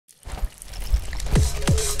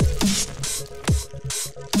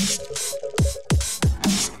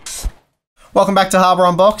Welcome back to Harbour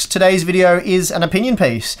Unboxed. Today's video is an opinion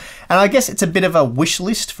piece, and I guess it's a bit of a wish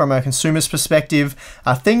list from a consumer's perspective,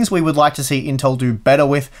 things we would like to see Intel do better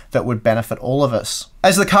with that would benefit all of us.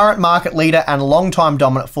 As the current market leader and long-time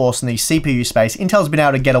dominant force in the CPU space, Intel's been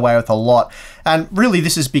able to get away with a lot, and really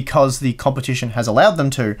this is because the competition has allowed them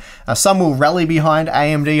to. Some will rally behind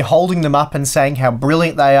AMD, holding them up and saying how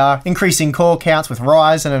brilliant they are, increasing core counts with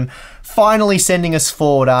Ryzen, and finally sending us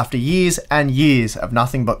forward after years and years of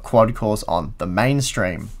nothing but quad cores on the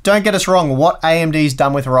mainstream. Don't get us wrong, what AMD's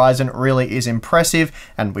done with Ryzen really is impressive,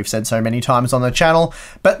 and we've said so many times on the channel,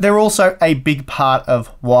 but they're also a big part of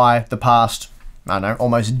why the past, I don't know,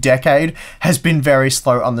 almost decade has been very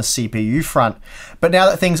slow on the CPU front. But now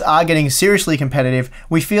that things are getting seriously competitive,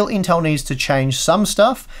 we feel Intel needs to change some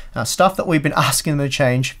stuff, stuff that we've been asking them to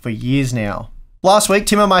change for years now. Last week,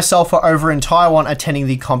 Tim and myself were over in Taiwan attending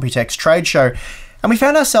the Computex trade show, and we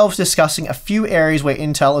found ourselves discussing a few areas where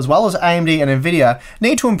Intel, as well as AMD and Nvidia,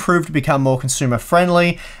 need to improve to become more consumer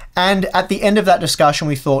friendly. And at the end of that discussion,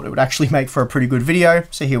 we thought it would actually make for a pretty good video,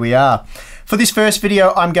 so here we are. For this first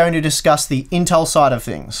video, I'm going to discuss the Intel side of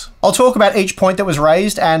things. I'll talk about each point that was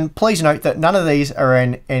raised, and please note that none of these are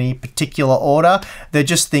in any particular order. They're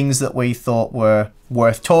just things that we thought were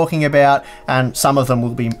worth talking about, and some of them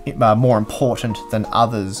will be more important than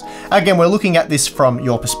others. Again, we're looking at this from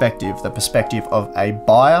your perspective, the perspective of a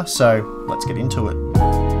buyer, so let's get into it.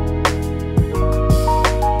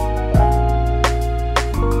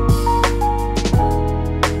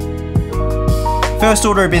 First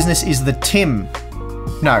order of business is the TIM.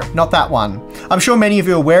 No, not that one. I'm sure many of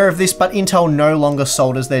you are aware of this, but Intel no longer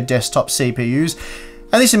solders their desktop CPUs,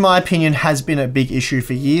 and this in my opinion has been a big issue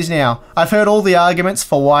for years now. I've heard all the arguments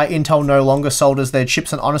for why Intel no longer solders their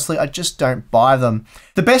chips, and honestly I just don't buy them.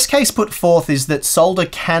 The best case put forth is that solder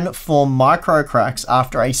can form micro cracks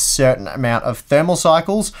after a certain amount of thermal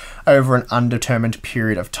cycles over an undetermined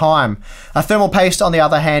period of time. A thermal paste, on the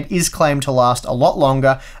other hand, is claimed to last a lot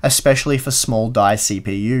longer, especially for small die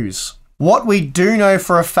CPUs. What we do know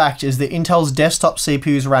for a fact is that Intel's desktop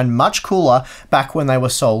CPUs ran much cooler back when they were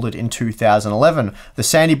soldered in 2011, the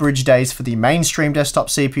Sandy Bridge days for the mainstream desktop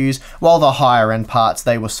CPUs, while the higher end parts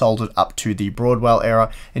they were soldered up to the Broadwell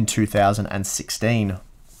era in 2016.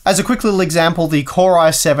 As a quick little example, the Core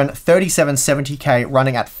i7 3770K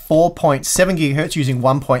running at 4.7 GHz using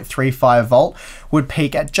 1.35 volt would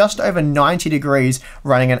peak at just over 90 degrees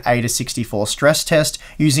running an AIDA64 stress test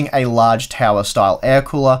using a large tower style air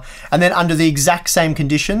cooler, and then under the exact same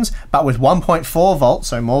conditions but with 1.4 volt,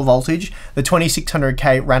 so more voltage, the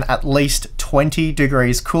 2600K ran at least 20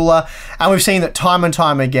 degrees cooler, and we've seen that time and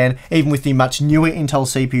time again, even with the much newer Intel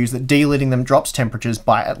CPUs, that delidding them drops temperatures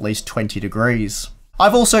by at least 20 degrees.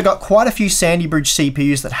 I've also got quite a few Sandy Bridge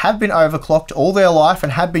CPUs that have been overclocked all their life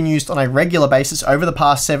and have been used on a regular basis over the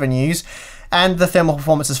past 7 years, and the thermal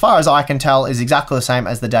performance, as far as I can tell, is exactly the same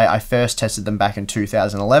as the day I first tested them back in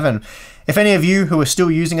 2011. If any of you who are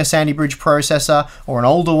still using a Sandy Bridge processor or an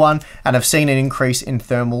older one and have seen an increase in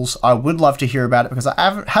thermals, I would love to hear about it, because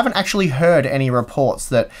I haven't actually heard any reports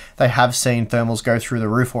that they have seen thermals go through the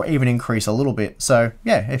roof or even increase a little bit. So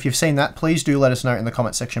yeah, if you've seen that, please do let us know in the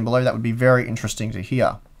comment section below. That would be very interesting to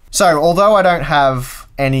hear. So although I don't have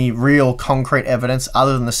any real concrete evidence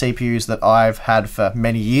other than the CPUs that I've had for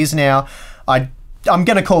many years now, I'm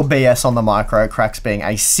going to call BS on the micro cracks being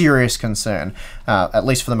a serious concern, at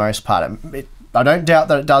least for the most part. I don't doubt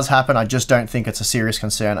that it does happen, I just don't think it's a serious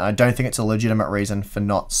concern. I don't think it's a legitimate reason for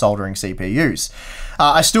not soldering CPUs.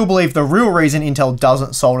 I still believe the real reason Intel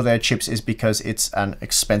doesn't solder their chips is because it's an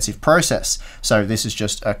expensive process. So this is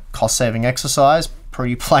just a cost-saving exercise,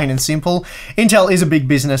 pretty plain and simple. Intel is a big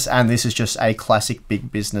business, and this is just a classic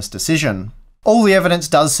big business decision. All the evidence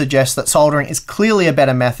does suggest that soldering is clearly a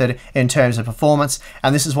better method in terms of performance,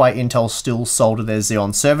 and this is why Intel still solder their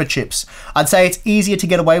Xeon server chips. I'd say it's easier to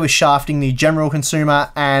get away with shafting the general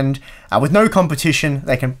consumer, and with no competition,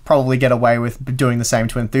 they can probably get away with doing the same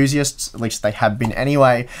to enthusiasts, at least they have been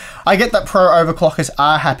anyway. I get that pro overclockers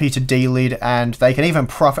are happy to delid, and they can even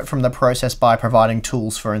profit from the process by providing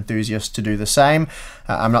tools for enthusiasts to do the same.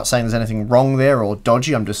 I'm not saying there's anything wrong there or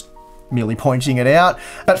dodgy, I'm just merely pointing it out,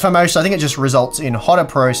 but for most I think it just results in hotter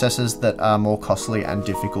processes that are more costly and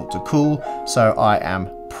difficult to cool, so I am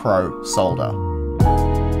pro solder.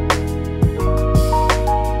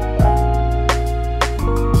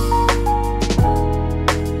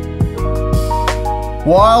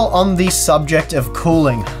 While on the subject of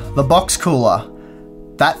cooling, the box cooler.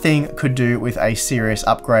 That thing could do with a serious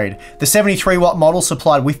upgrade. The 73 watt model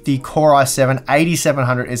supplied with the Core i7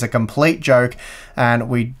 8700 is a complete joke, and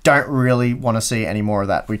we don't really want to see any more of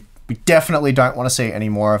that. We We definitely don't want to see any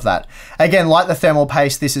more of that. Again, like the thermal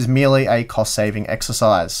paste, this is merely a cost-saving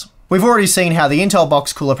exercise. We've already seen how the Intel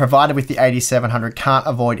box cooler provided with the 8700 can't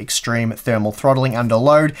avoid extreme thermal throttling under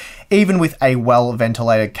load, even with a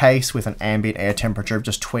well-ventilated case with an ambient air temperature of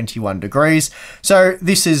just 21 degrees. So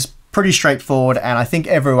this is pretty straightforward, and I think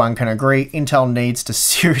everyone can agree Intel needs to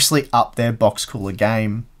seriously up their box cooler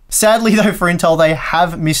game. Sadly though for Intel, they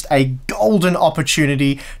have missed a golden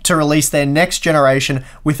opportunity to release their next generation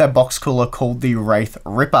with a box cooler called the Wraith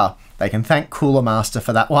Ripper. They can thank Cooler Master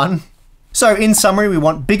for that one. So in summary, we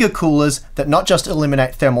want bigger coolers that not just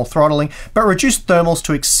eliminate thermal throttling, but reduce thermals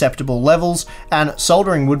to acceptable levels, and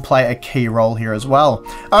soldering would play a key role here as well.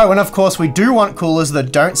 Oh, and of course we do want coolers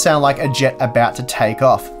that don't sound like a jet about to take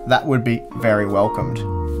off. That would be very welcomed.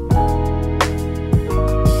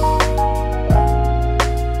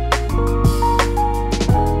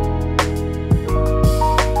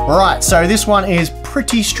 Right, so this one is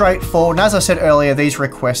pretty straightforward, and as I said earlier, these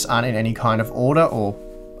requests aren't in any kind of order or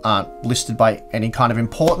aren't listed by any kind of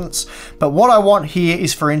importance, but what I want here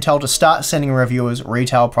is for Intel to start sending reviewers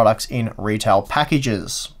retail products in retail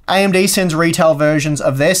packages. AMD sends retail versions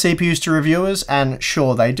of their CPUs to reviewers, and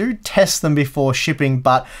sure, they do test them before shipping,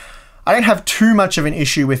 but I don't have too much of an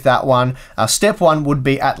issue with that one. Step one would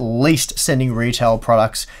be at least sending retail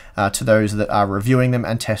products to those that are reviewing them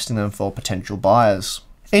and testing them for potential buyers.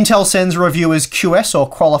 Intel sends reviewers QS or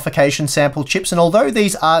qualification sample chips, and although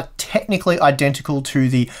these are technically identical to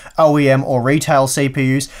the OEM or retail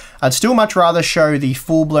CPUs, I'd still much rather show the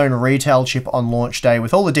full-blown retail chip on launch day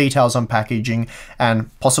with all the details on packaging and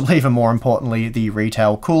possibly even more importantly, the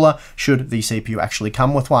retail cooler, should the CPU actually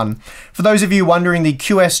come with one. For those of you wondering, the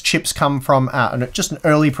QS chips come from just an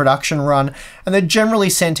early production run, and they're generally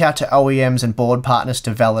sent out to OEMs and board partners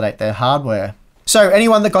to validate their hardware. So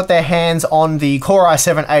anyone that got their hands on the Core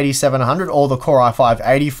i7 8700 or the Core i5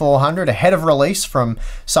 8400 ahead of release from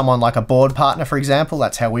someone like a board partner, for example,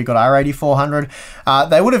 that's how we got our 8400,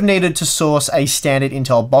 they would have needed to source a standard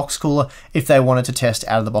Intel box cooler if they wanted to test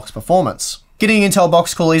out-of-the-box performance. Getting Intel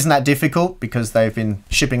box cooler isn't that difficult because they've been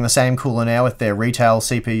shipping the same cooler now with their retail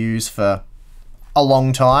CPUs for a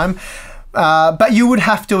long time. But you would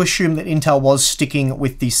have to assume that Intel was sticking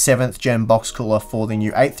with the 7th gen box cooler for the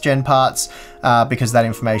new 8th gen parts because that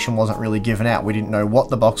information wasn't really given out. We didn't know what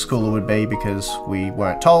the box cooler would be because we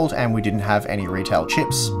weren't told and we didn't have any retail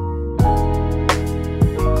chips.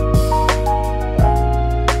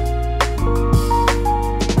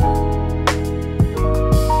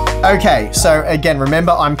 Okay, so again,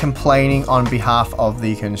 remember I'm complaining on behalf of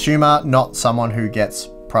the consumer, not someone who gets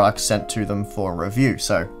products sent to them for review.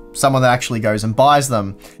 So someone that actually goes and buys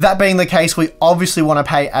them. That being the case, we obviously want to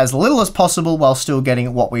pay as little as possible while still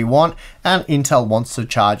getting what we want, and Intel wants to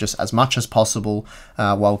charge us as much as possible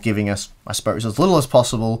while giving us, I suppose, as little as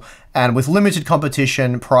possible, and with limited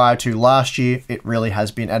competition prior to last year, it really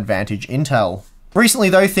has been advantage Intel. Recently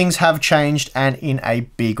though, things have changed and in a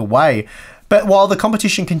big way. But while the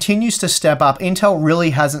competition continues to step up, Intel really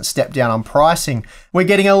hasn't stepped down on pricing. We're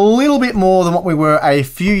getting a little bit more than what we were a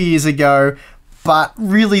few years ago, but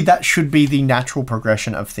really that should be the natural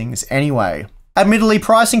progression of things anyway. Admittedly,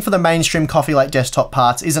 pricing for the mainstream Coffee Lake desktop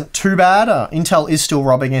parts isn't too bad. Intel is still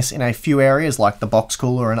robbing us in a few areas like the box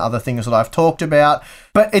cooler and other things that I've talked about,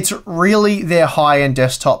 but it's really their high-end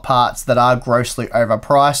desktop parts that are grossly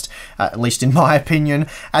overpriced, at least in my opinion,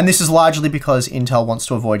 and this is largely because Intel wants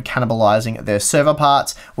to avoid cannibalizing their server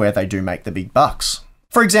parts where they do make the big bucks.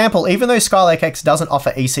 For example, even though Skylake X doesn't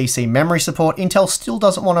offer ECC memory support, Intel still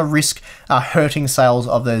doesn't want to risk hurting sales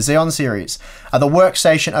of the Xeon series. The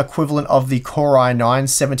workstation equivalent of the Core i9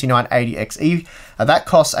 7980XE, that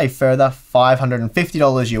costs a further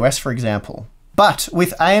 $550 US, for example. But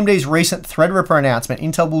with AMD's recent Threadripper announcement,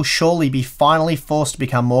 Intel will surely be finally forced to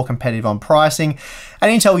become more competitive on pricing,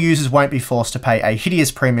 and Intel users won't be forced to pay a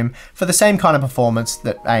hideous premium for the same kind of performance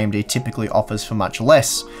that AMD typically offers for much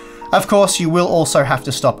less. Of course, you will also have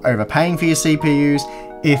to stop overpaying for your CPUs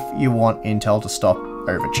if you want Intel to stop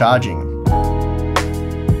overcharging.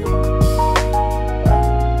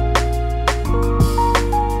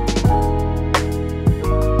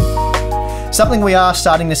 Something we are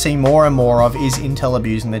starting to see more and more of is Intel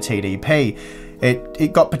abusing the TDP.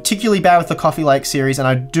 It got particularly bad with the Coffee Lake series, and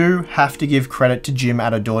I do have to give credit to Jim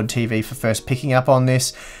at Adored TV for first picking up on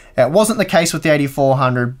this. It wasn't the case with the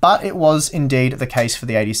 8400, but it was indeed the case for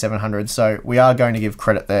the 8700, so we are going to give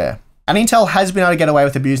credit there. And Intel has been able to get away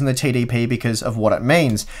with abusing the TDP because of what it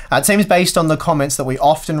means. It seems based on the comments that we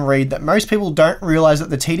often read that most people don't realize that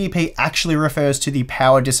the TDP actually refers to the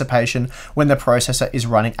power dissipation when the processor is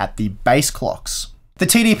running at the base clocks. The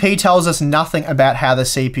TDP tells us nothing about how the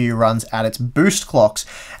CPU runs at its boost clocks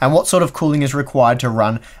and what sort of cooling is required to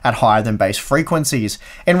run at higher than base frequencies.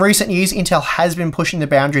 In recent years, Intel has been pushing the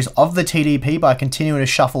boundaries of the TDP by continuing to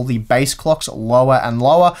shuffle the base clocks lower and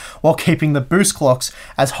lower while keeping the boost clocks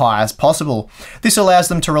as high as possible. This allows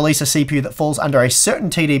them to release a CPU that falls under a certain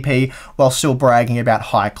TDP while still bragging about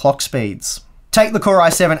high clock speeds. Take the Core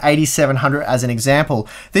i7-8700 as an example.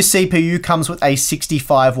 This CPU comes with a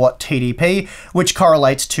 65 watt TDP, which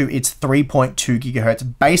correlates to its 3.2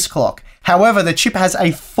 GHz base clock. However, the chip has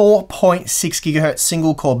a 4.6 GHz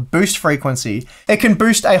single core boost frequency. It can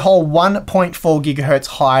boost a whole 1.4 GHz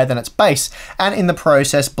higher than its base, and in the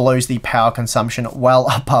process blows the power consumption well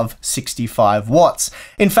above 65 watts.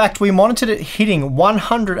 In fact, we monitored it hitting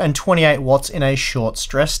 128 watts in a short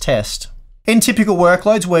stress test. In typical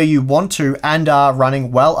workloads where you want to and are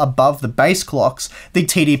running well above the base clocks, the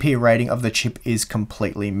TDP rating of the chip is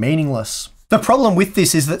completely meaningless. The problem with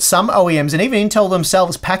this is that some OEMs and even Intel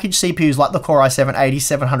themselves package CPUs like the Core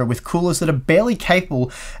i7-8700 with coolers that are barely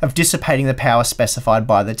capable of dissipating the power specified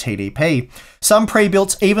by the TDP. Some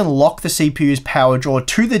pre-builts even lock the CPU's power draw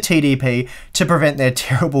to the TDP to prevent their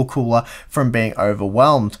terrible cooler from being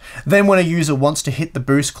overwhelmed. Then when a user wants to hit the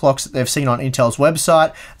boost clocks that they've seen on Intel's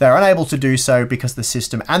website, they're unable to do so because the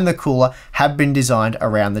system and the cooler have been designed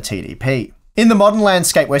around the TDP. In the modern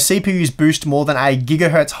landscape where CPUs boost more than a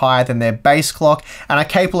gigahertz higher than their base clock and are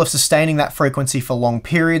capable of sustaining that frequency for long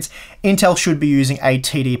periods, Intel should be using a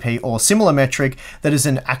TDP or similar metric that is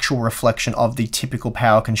an actual reflection of the typical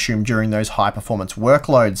power consumed during those high performance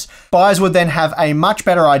workloads. Buyers would then have a much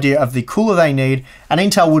better idea of the cooler they need, and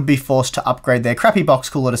Intel would be forced to upgrade their crappy box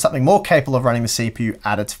cooler to something more capable of running the CPU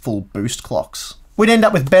at its full boost clocks. We'd end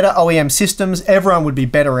up with better OEM systems, everyone would be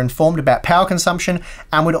better informed about power consumption,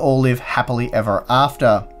 and we'd all live happily ever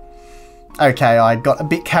after. Okay, I got a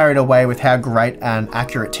bit carried away with how great an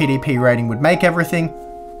accurate TDP rating would make everything,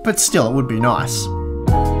 but still it would be nice.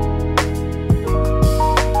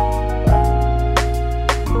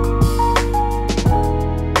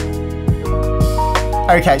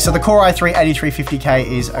 Okay, so the Core i3-8350K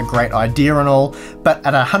is a great idea and all, but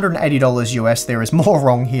at $180 US, there is more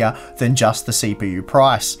wrong here than just the CPU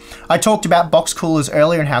price. I talked about box coolers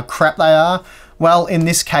earlier and how crap they are. Well, in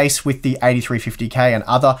this case, with the 8350K and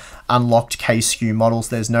other unlocked K-SKU models,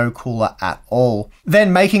 there's no cooler at all.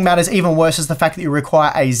 Then making matters even worse is the fact that you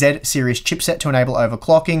require a Z series chipset to enable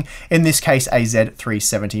overclocking, in this case a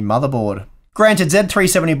Z370 motherboard. Granted,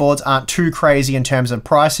 Z370 boards aren't too crazy in terms of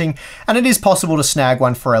pricing, and it is possible to snag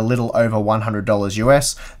one for a little over $100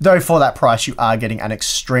 US, though for that price you are getting an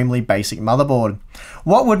extremely basic motherboard.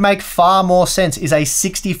 What would make far more sense is a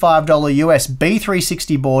 $65 US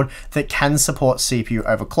B360 board that can support CPU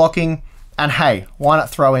overclocking, and hey, why not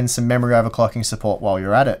throw in some memory overclocking support while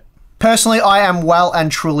you're at it? Personally, I am well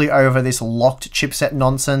and truly over this locked chipset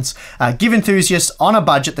nonsense. Give enthusiasts on a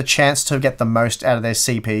budget the chance to get the most out of their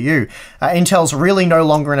CPU. Intel's really no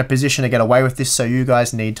longer in a position to get away with this, so you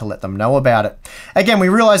guys need to let them know about it. Again, we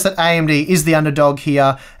realize that AMD is the underdog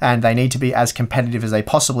here, and they need to be as competitive as they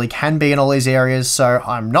possibly can be in all these areas, so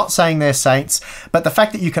I'm not saying they're saints, but the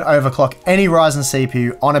fact that you can overclock any Ryzen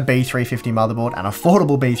CPU on a B350 motherboard, an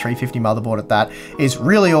affordable B350 motherboard at that, is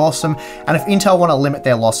really awesome, and if Intel want to limit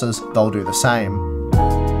their losses, they'll do the same.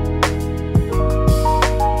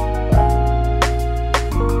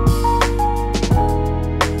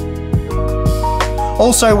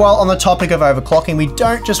 Also, while on the topic of overclocking, we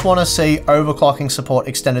don't just want to see overclocking support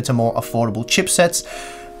extended to more affordable chipsets,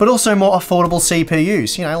 but also more affordable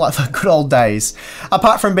CPUs, you know, like the good old days.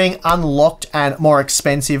 Apart from being unlocked and more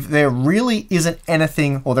expensive, there really isn't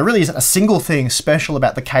anything, or there really isn't a single thing special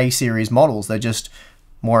about the K-series models. They're just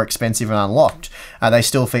more expensive and unlocked. They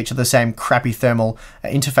still feature the same crappy thermal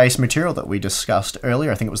interface material that we discussed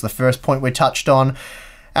earlier. I think it was the first point we touched on.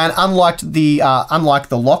 And unlike the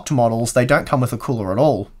locked models, they don't come with a cooler at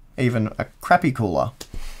all, even a crappy cooler.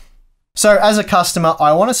 So as a customer,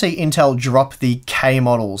 I want to see Intel drop the K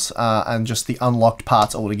models and just the unlocked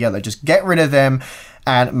parts altogether. Just get rid of them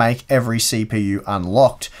and make every CPU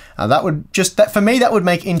unlocked. For me, that would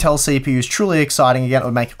make Intel CPUs truly exciting again. It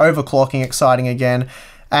would make overclocking exciting again.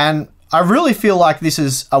 And I really feel like this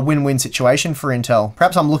is a win-win situation for Intel.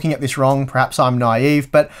 Perhaps I'm looking at this wrong, perhaps I'm naive,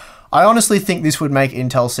 but I honestly think this would make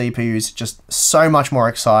Intel CPUs just so much more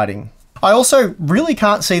exciting. I also really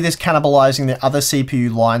can't see this cannibalizing the other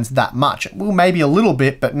CPU lines that much. Well, maybe a little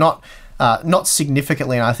bit, but not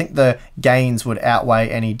significantly, and I think the gains would outweigh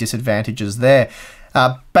any disadvantages there.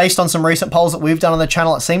 Based on some recent polls that we've done on the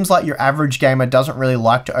channel, it seems like your average gamer doesn't really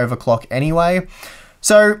like to overclock anyway.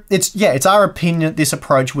 So it's our opinion that this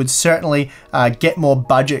approach would certainly get more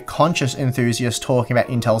budget conscious enthusiasts talking about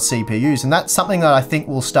Intel CPUs, and that's something that I think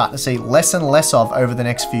we'll start to see less and less of over the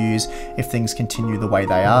next few years if things continue the way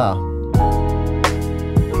they are.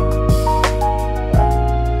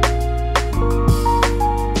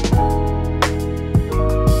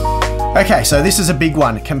 Okay, so this is a big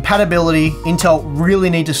one. Compatibility. Intel really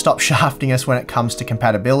need to stop shafting us when it comes to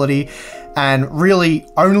compatibility and really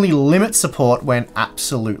only limit support when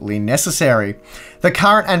absolutely necessary. The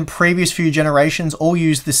current and previous few generations all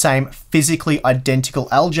use the same physically identical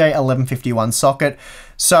LJ1151 socket,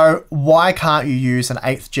 so why can't you use an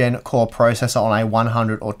 8th gen core processor on a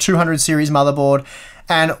 100 or 200 series motherboard?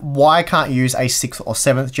 And why can't you use a 6th or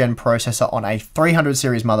 7th gen processor on a 300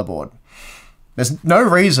 series motherboard? There's no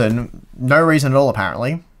reason at all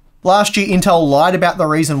apparently. Last year, Intel lied about the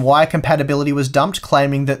reason why compatibility was dumped,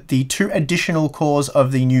 claiming that the 2 additional cores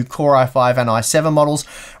of the new Core i5 and i7 models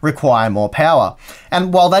require more power.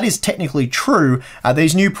 And while that is technically true,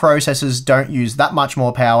 these new processors don't use that much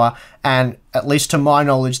more power, and at least to my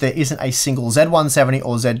knowledge, there isn't a single Z170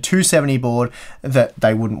 or Z270 board that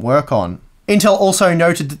they wouldn't work on. Intel also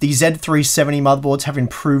noted that the Z370 motherboards have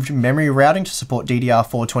improved memory routing to support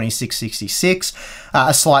DDR4 2666,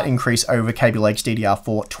 a slight increase over Cable Lake's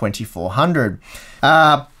DDR4 2400.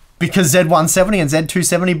 Because Z170 and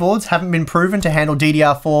Z270 boards haven't been proven to handle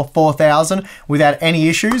DDR4 4000 without any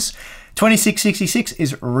issues, 2666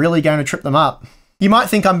 is really going to trip them up. You might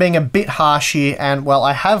think I'm being a bit harsh here, and well,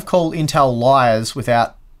 I have called Intel liars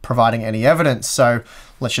without providing any evidence, so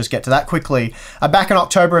let's just get to that quickly. Back in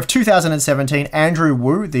October of 2017, Andrew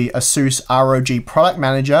Wu, the ASUS ROG product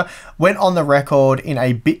manager, went on the record in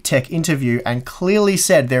a BitTech interview and clearly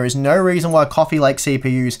said there is no reason why Coffee Lake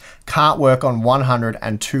CPUs can't work on 100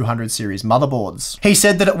 and 200 series motherboards. He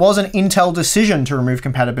said that it was an Intel decision to remove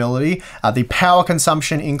compatibility, the power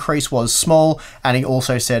consumption increase was small, and he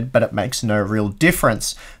also said, but it makes no real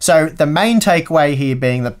difference. So the main takeaway here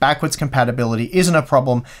being that backwards compatibility isn't a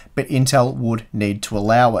problem, but Intel would need to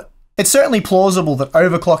allow it. It's certainly plausible that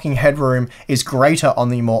overclocking headroom is greater on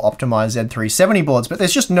the more optimized Z370 boards, but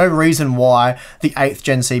there's just no reason why the 8th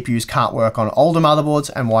gen CPUs can't work on older motherboards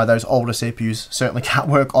and why those older CPUs certainly can't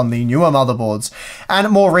work on the newer motherboards. And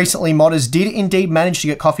more recently, modders did indeed manage to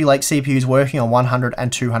get Coffee Lake CPUs working on 100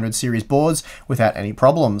 and 200 series boards without any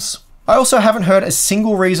problems. I also haven't heard a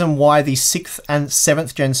single reason why the 6th and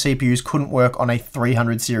 7th gen CPUs couldn't work on a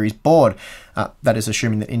 300 series board. That is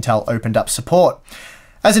assuming that Intel opened up support.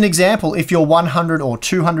 As an example, if your 100 or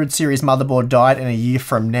 200 series motherboard died in a year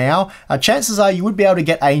from now, chances are you would be able to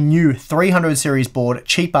get a new 300 series board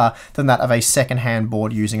cheaper than that of a second-hand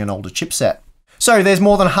board using an older chipset. So there's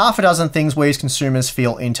more than half a dozen things we as consumers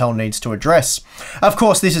feel Intel needs to address. Of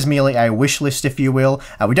course, this is merely a wish list, if you will.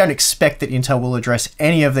 We don't expect that Intel will address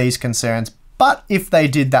any of these concerns, but if they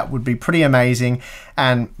did, that would be pretty amazing.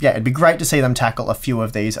 And yeah, it'd be great to see them tackle a few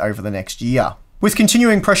of these over the next year. With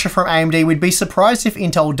continuing pressure from AMD, we'd be surprised if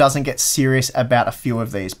Intel doesn't get serious about a few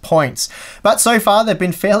of these points. But so far, they've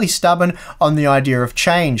been fairly stubborn on the idea of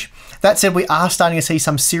change. That said, we are starting to see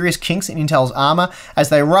some serious kinks in Intel's armor as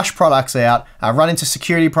they rush products out, run into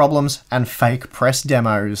security problems, and fake press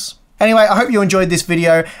demos. Anyway, I hope you enjoyed this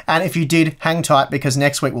video, and if you did, hang tight because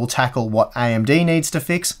next week we'll tackle what AMD needs to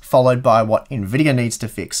fix, followed by what Nvidia needs to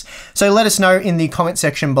fix. So let us know in the comment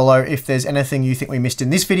section below if there's anything you think we missed in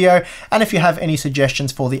this video, and if you have any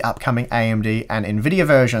suggestions for the upcoming AMD and Nvidia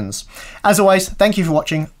versions. As always, thank you for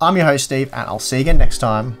watching. I'm your host, Steve, and I'll see you again next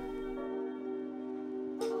time.